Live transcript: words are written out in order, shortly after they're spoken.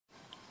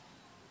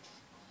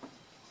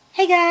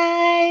Hey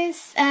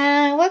guys,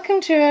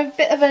 welcome to a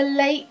bit of a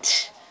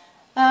late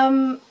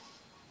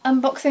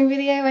unboxing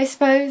video, I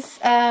suppose.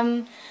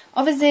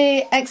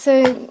 Obviously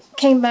EXO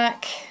came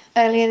back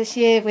earlier this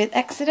year with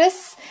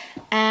Exodus,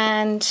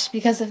 and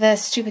because of their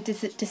stupid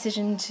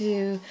decision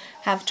to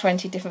have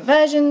 20 different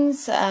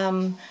versions,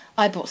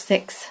 I bought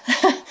 6.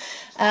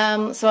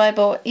 So I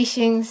bought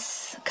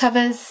Yixing's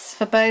covers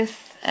for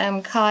both,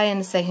 Kai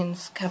and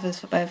Sehun's covers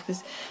for both,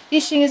 because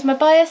Yixing is my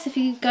bias, if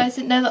you guys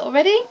didn't know that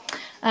already.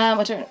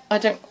 I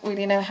don't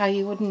really know how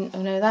you wouldn't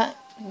know that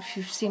if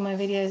you've seen my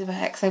videos about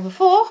EXO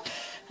before.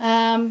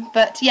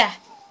 But yeah,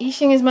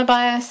 Yixing is my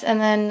bias,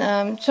 and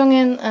then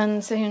Jongin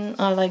and Sehun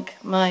are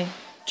like my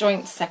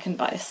joint second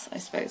bias, I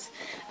suppose.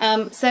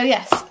 So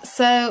yes,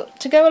 so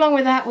to go along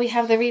with that, we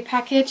have the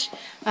repackage,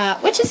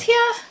 which is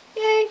here,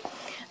 yay!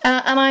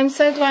 And I'm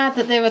so glad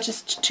that there were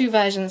just 2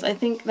 versions. I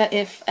think that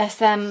if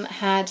SM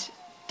had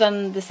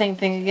done the same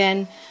thing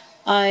again,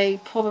 I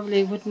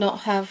probably would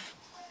not have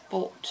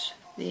bought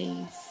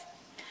these.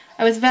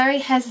 I was very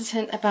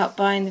hesitant about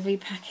buying the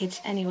repackage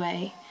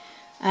anyway,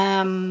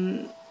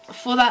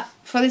 for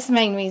this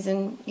main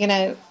reason. You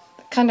know,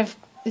 kind of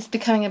it's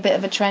becoming a bit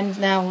of a trend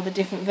now, all the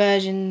different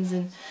versions,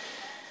 and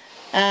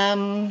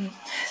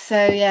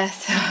so yeah,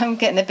 so I'm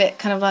getting a bit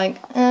kind of like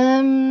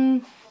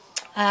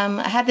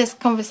I had this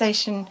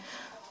conversation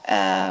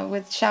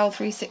with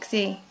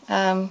Shao360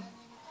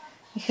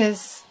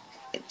 because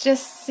it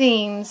just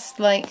seems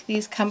like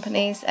these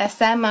companies,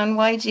 SM and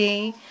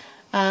YG,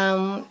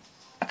 are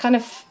kind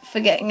of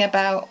forgetting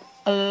about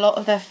a lot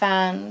of their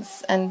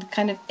fans and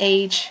kind of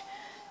age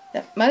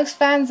that most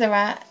fans are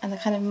at, and the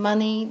kind of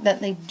money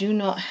that they do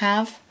not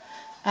have.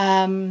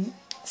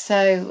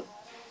 So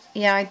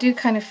yeah, I do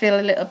kind of feel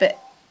a little bit,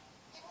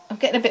 I'm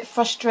getting a bit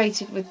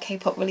frustrated with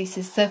K-pop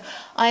releases, so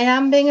I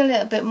am being a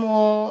little bit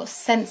more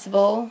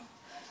sensible,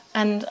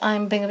 and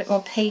I'm being a bit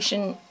more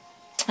patient,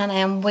 and I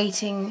am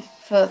waiting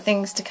for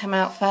things to come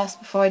out first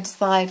before I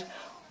decide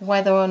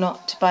whether or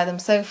not to buy them.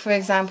 So for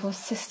example,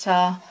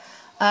 Sister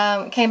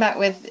came back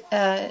with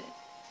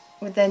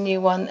their new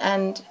one,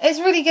 and it's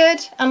really good,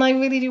 and I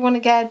really do want to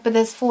get it, but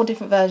there's 4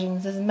 different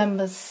versions. There's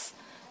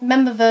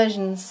member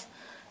versions,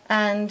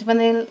 and when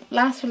they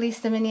last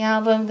released the mini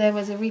album, there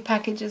was a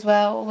repackage as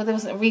well. Well, there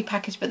wasn't a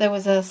repackage, but there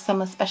was a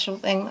summer special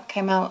thing that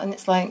came out, and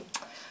it's like,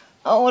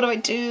 oh, what do I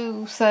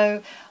do?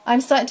 So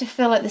I'm starting to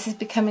feel like this is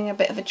becoming a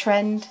bit of a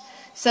trend.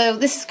 So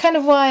this is kind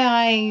of why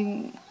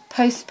I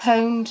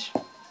postponed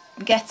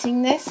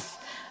getting this.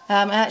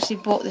 I actually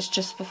bought this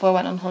just before I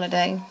went on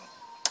holiday,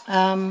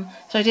 so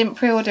I didn't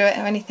pre-order it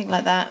or anything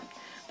like that,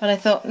 but I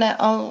thought,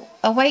 no,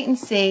 I'll wait and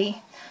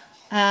see.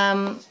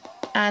 And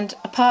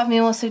a part of me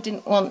also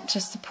didn't want to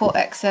support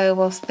EXO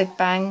whilst Big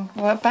Bang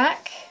were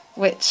back,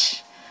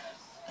 which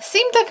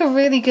seemed like a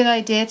really good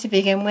idea to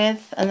begin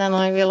with, and then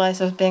I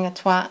realised I was being a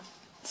twat.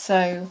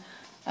 So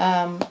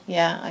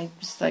yeah,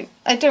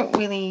 I don't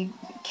really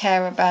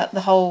care about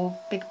the whole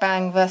Big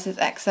Bang versus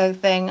EXO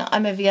thing.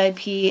 I'm a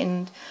VIP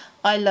and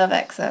I love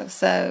EXO,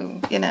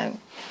 so you know,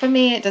 for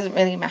me it doesn't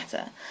really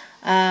matter.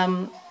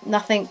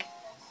 Nothing,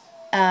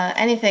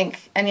 anything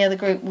any other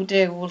group will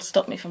do will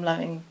stop me from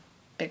loving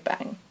Big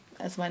Bang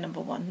as my number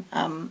one.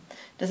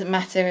 Doesn't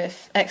matter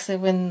if EXO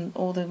win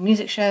all the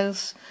music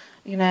shows,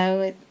 you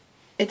know,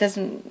 it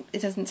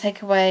doesn't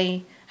take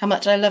away how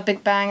much I love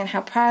Big Bang and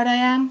how proud I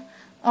am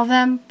of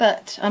them.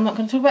 But I'm not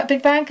going to talk about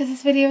Big Bang because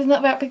this video is not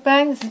about Big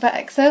Bang, this is about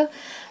EXO.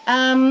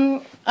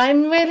 I'm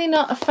really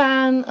not a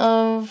fan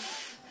of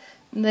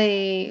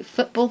the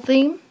football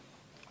theme.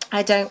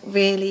 I don't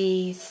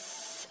really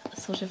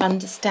sort of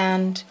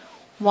understand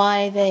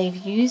why they've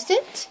used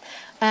it.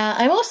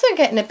 I'm also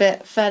getting a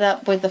bit fed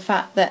up with the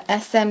fact that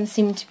SM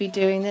seem to be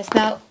doing this.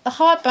 Now, the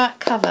hardback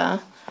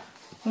cover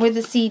with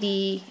the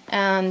CD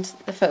and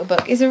the photo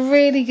book is a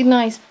really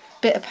nice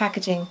bit of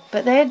packaging,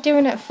 but they're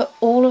doing it for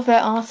all of their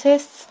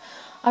artists.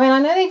 I mean, I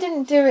know they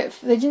didn't do it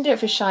for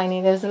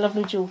SHINee. There was a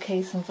lovely jewel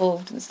case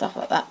involved and stuff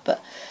like that,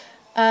 but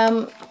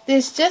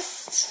there's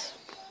just,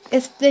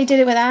 they did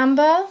it with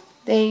Amber,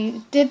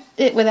 they did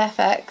it with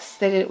FX,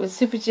 they did it with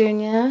Super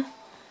Junior,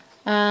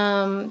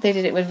 they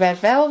did it with Red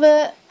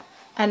Velvet,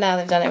 and now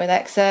they've done it with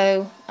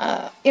EXO.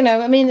 You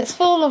know, I mean, it's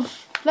full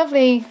of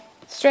lovely,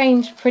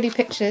 strange, pretty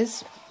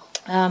pictures.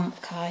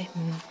 Kai.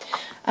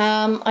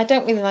 I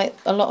don't really like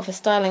a lot of the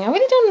styling. I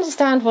really don't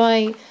understand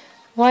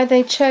why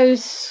they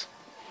chose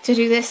to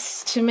do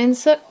this to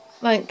Minsuk.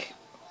 Like,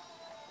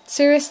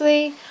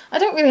 seriously? I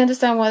don't really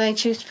understand why they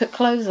choose to put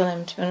clothes on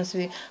him, to be honest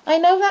with you. I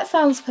know that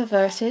sounds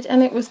perverted,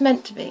 and it was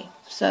meant to be.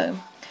 So,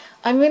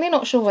 I'm really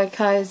not sure why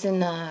Kai is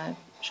in a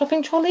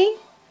shopping trolley.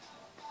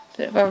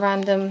 Bit of a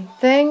random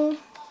thing.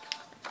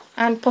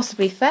 And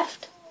possibly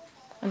theft.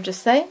 I'm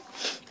just saying.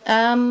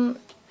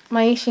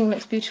 My Yixing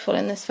looks beautiful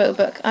in this photo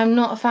book. I'm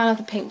not a fan of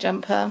the pink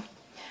jumper.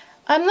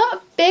 I'm not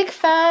a big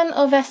fan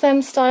of SM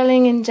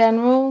styling in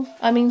general.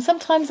 I mean,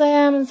 sometimes I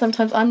am and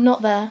sometimes I'm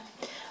not there.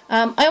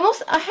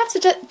 I have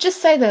to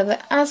just say though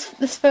that as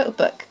this photo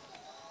book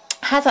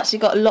has actually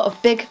got a lot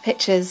of big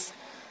pictures,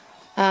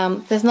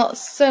 there's not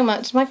so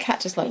much. My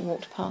cat just like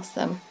walked past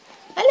them.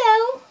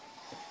 Hello!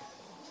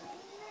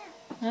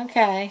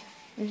 Okay.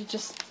 You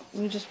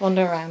just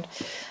wander around.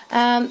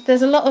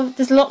 There's a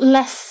lot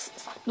less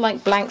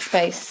like blank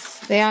space.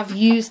 They have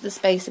used the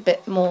space a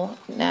bit more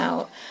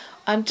now.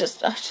 I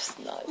just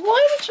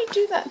why would you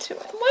do that to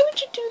it? Why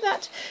would you do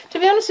that? To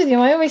be honest with you,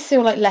 I always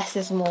feel like less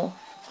is more.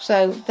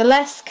 So the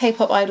less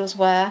K-pop idols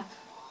wear,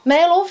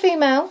 male or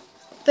female,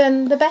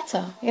 then the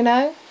better, you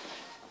know?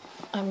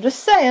 I'm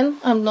just saying,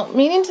 I'm not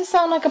meaning to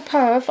sound like a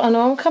perv. I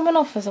know I'm coming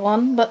off as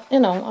one, but, you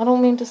know, I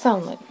don't mean to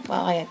sound like,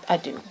 well, I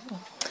do.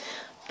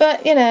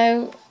 But, you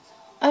know,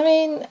 I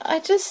mean, I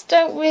just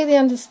don't really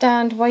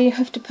understand why you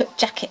have to put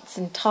jackets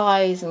and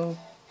ties and...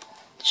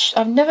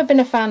 I've never been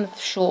a fan of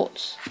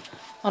shorts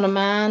on a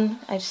man.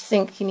 I just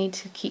think you need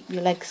to keep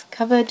your legs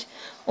covered.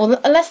 Or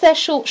unless they're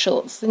short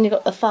shorts, then you've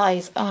got the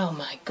thighs. Oh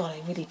my god,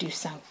 I really do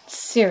sound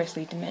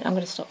seriously demented. I'm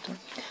going to stop now.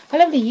 My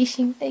lovely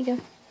Yixing, there you go.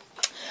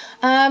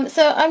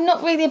 So I'm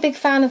not really a big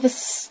fan of the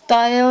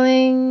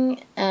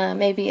styling.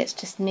 Maybe it's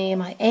just me and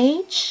my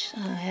age.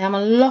 I am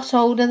a lot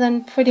older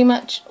than pretty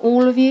much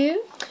all of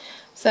you.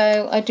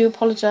 So I do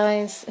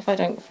apologise if I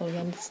don't fully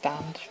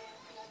understand.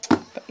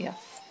 But yes.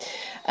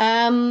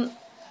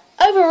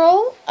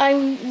 Overall,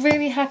 I'm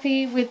really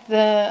happy with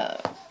the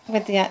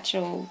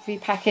actual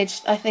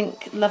repackaged. I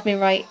think Love Me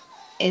Right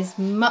is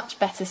much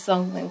better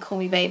song than Call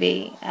Me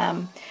Baby.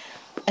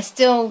 I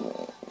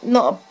still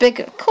not a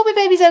big... Call Me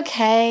Baby's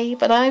okay,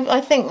 but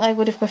I think I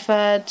would have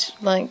preferred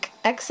like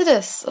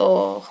Exodus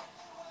or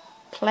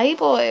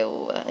Playboy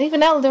or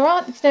even El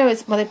Dorado. You know,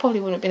 well, they probably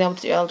wouldn't have been able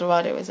to do El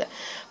Dorado, is it?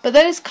 But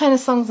those kind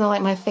of songs are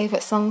like my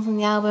favourite songs on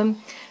the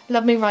album.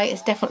 Love Me Right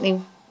is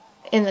definitely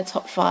in the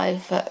top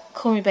 5, but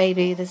Call Me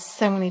Baby, there's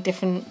so many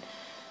different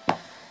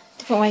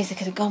ways they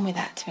could have gone with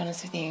that, to be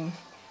honest with you.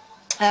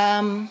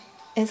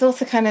 It's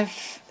also kind of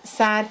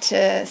sad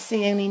to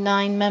see only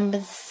 9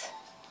 members,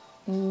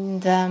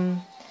 and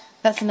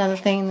that's another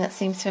thing that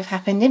seems to have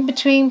happened in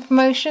between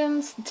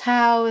promotions.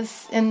 Tao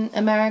is in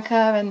America,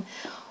 and I'm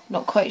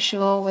not quite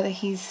sure whether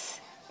he's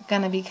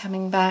gonna be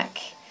coming back.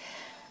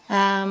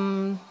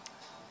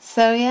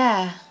 So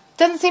yeah,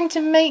 doesn't seem to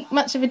make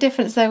much of a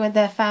difference though with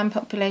their fan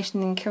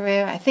population in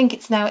Korea. I think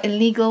it's now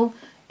illegal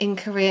in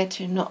Korea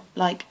to not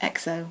like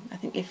EXO. I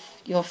think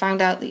if you're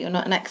found out that you're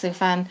not an EXO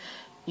fan,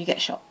 you get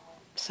shot.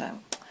 So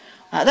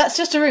that's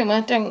just a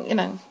rumour. Don't, you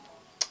know.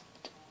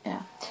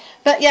 Yeah.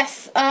 But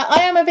yes,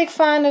 I am a big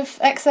fan of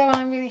EXO, and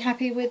I'm really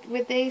happy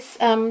with these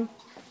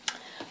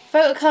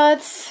photo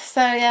cards.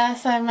 So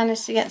yes, I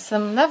managed to get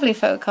some lovely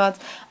photo cards.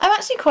 I'm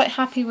actually quite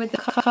happy with the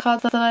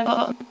cards that I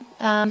got.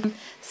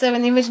 So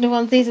in the original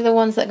ones, these are the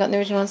ones that I got in the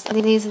original ones,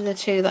 and these are the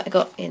 2 that I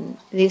got in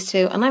these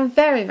 2, and I'm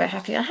very, very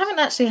happy. I haven't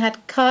actually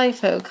had Kai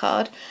photo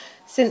card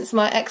since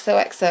my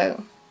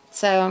EXO,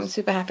 so I'm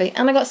super happy.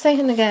 And I got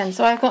Sehun again,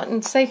 so I've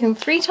gotten Sehun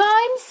 3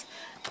 times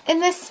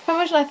in this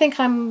promotion. I think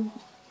I'm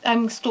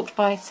stalked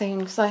by Sehun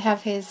because I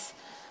have his...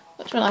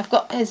 Which one? I've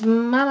got his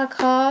Mama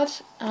card,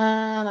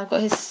 and I've got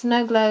his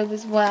Snow Globe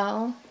as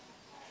well.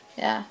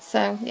 Yeah,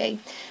 so yay.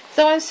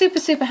 So I'm super,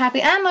 super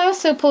happy. And I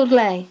also pulled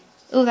Lei.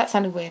 Oh, that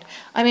sounded weird.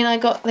 I mean, I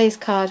got Lei's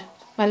card,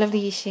 my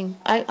lovely Yixing.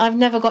 I've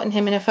never gotten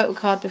him in a photo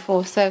card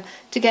before, so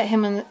to get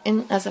him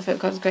in as a photo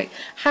card is great.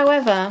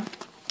 However,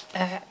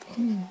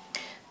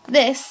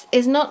 this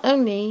is not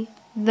only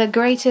the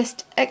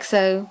greatest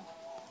EXO.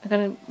 I'm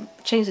going to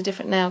change the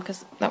different now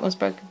because that one's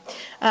broken.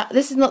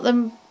 This is not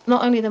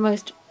only the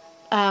most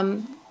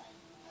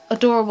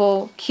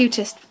adorable,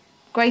 cutest,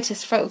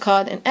 greatest photo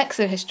card in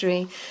EXO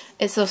history,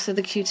 it's also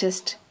the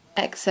cutest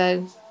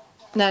EXO.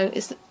 No,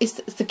 it's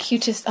the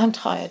cutest. I'm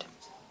tired.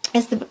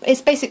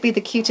 It's basically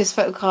the cutest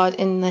photo card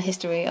in the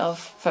history of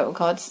photo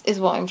cards, is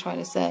what I'm trying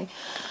to say.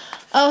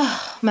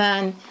 Oh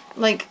man,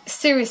 like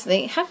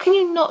seriously, how can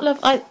you not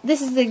love?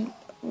 This is the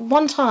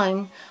one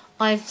time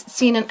I've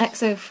seen an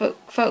EXO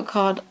photo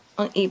card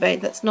on eBay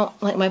that's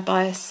not like my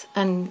bias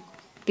and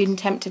been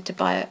tempted to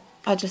buy it.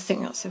 I just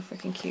think that's so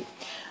freaking cute.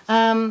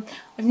 I've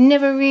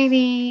never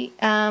really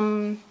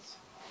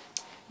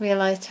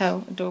realised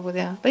how adorable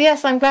they are. But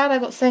yes, I'm glad I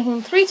got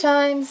Sehun 3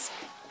 times.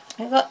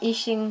 I got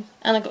Yixing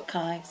and I got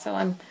Kai. So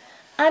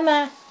I'm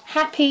a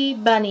happy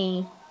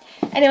bunny.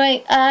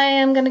 Anyway, I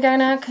am going to go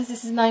now because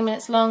this is 9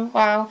 minutes long.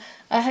 Wow.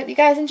 I hope you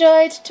guys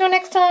enjoyed. Till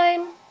next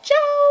time.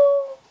 Ciao!